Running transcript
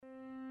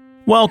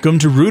Welcome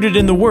to Rooted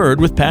in the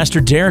Word with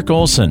Pastor Derek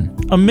Olson,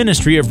 a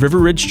ministry of River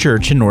Ridge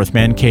Church in North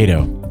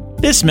Mankato.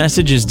 This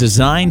message is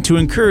designed to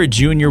encourage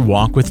you in your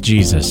walk with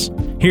Jesus.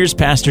 Here's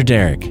Pastor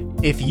Derek.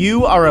 If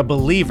you are a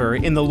believer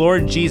in the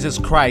Lord Jesus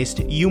Christ,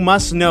 you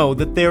must know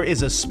that there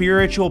is a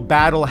spiritual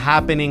battle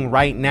happening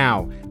right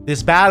now.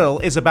 This battle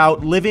is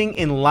about living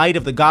in light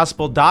of the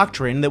gospel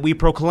doctrine that we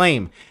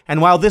proclaim.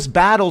 And while this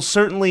battle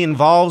certainly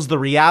involves the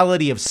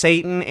reality of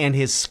Satan and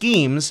his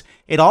schemes,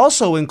 it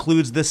also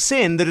includes the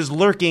sin that is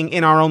lurking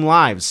in our own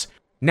lives.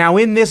 Now,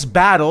 in this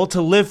battle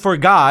to live for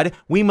God,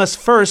 we must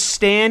first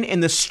stand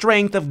in the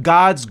strength of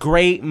God's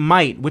great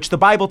might, which the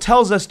Bible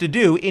tells us to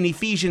do in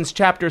Ephesians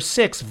chapter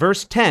 6,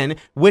 verse 10,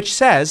 which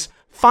says,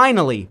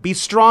 "Finally, be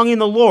strong in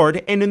the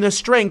Lord and in the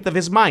strength of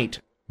his might."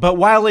 But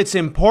while it's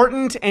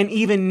important and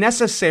even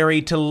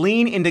necessary to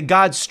lean into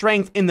God's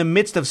strength in the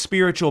midst of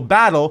spiritual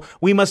battle,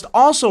 we must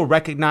also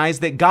recognize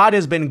that God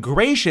has been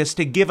gracious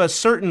to give us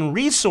certain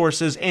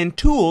resources and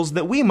tools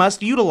that we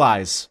must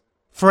utilize.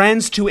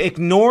 Friends, to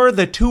ignore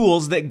the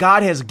tools that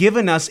God has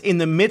given us in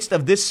the midst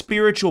of this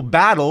spiritual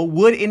battle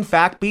would in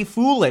fact be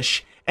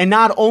foolish. And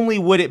not only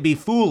would it be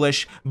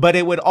foolish, but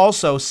it would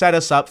also set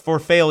us up for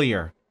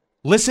failure.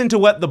 Listen to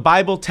what the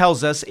Bible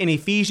tells us in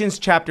Ephesians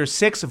chapter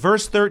 6,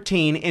 verse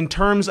 13, in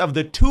terms of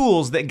the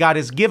tools that God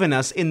has given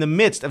us in the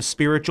midst of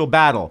spiritual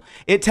battle.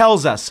 It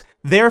tells us,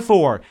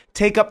 "Therefore,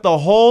 take up the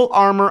whole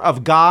armor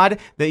of God,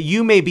 that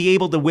you may be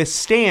able to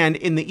withstand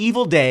in the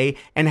evil day,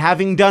 and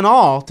having done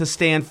all, to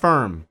stand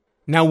firm."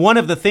 Now, one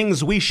of the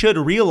things we should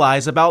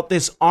realize about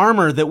this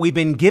armor that we've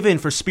been given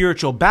for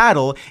spiritual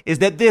battle is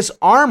that this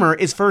armor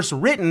is first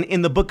written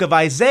in the book of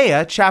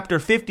Isaiah, chapter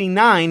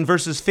 59,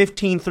 verses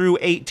 15 through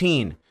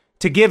 18.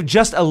 To give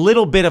just a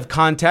little bit of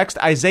context,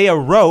 Isaiah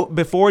wrote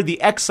before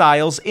the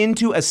exiles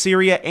into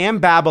Assyria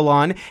and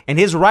Babylon, and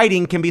his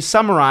writing can be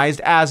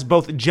summarized as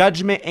both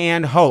judgment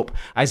and hope.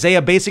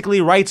 Isaiah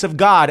basically writes of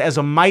God as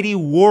a mighty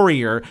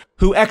warrior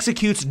who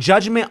executes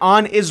judgment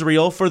on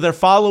Israel for their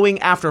following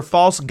after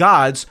false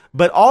gods,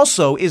 but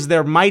also is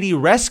their mighty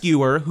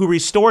rescuer who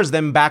restores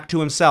them back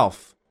to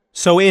himself.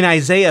 So in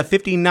Isaiah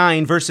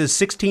 59 verses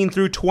 16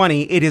 through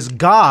 20, it is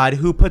God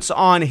who puts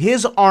on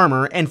his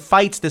armor and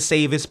fights to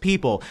save his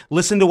people.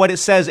 Listen to what it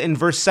says in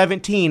verse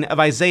 17 of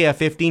Isaiah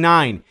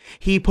 59.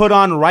 "He put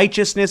on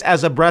righteousness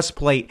as a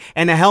breastplate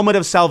and a helmet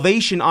of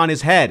salvation on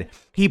his head.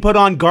 He put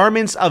on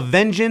garments of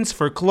vengeance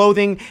for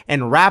clothing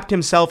and wrapped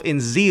himself in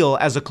zeal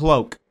as a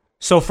cloak."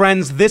 So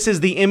friends, this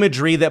is the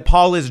imagery that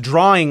Paul is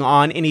drawing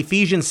on in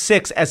Ephesians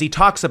 6 as he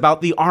talks about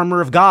the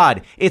armor of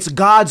God. It's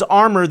God's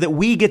armor that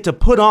we get to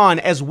put on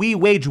as we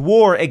wage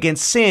war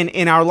against sin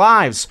in our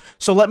lives.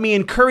 So let me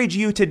encourage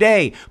you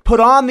today,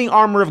 put on the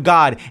armor of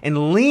God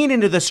and lean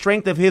into the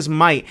strength of his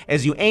might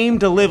as you aim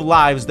to live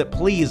lives that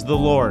please the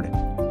Lord.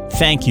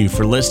 Thank you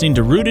for listening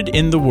to Rooted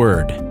in the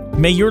Word.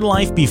 May your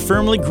life be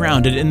firmly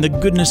grounded in the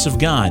goodness of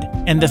God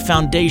and the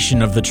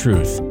foundation of the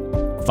truth.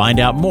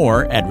 Find out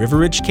more at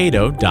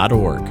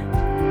riverridgecato.org.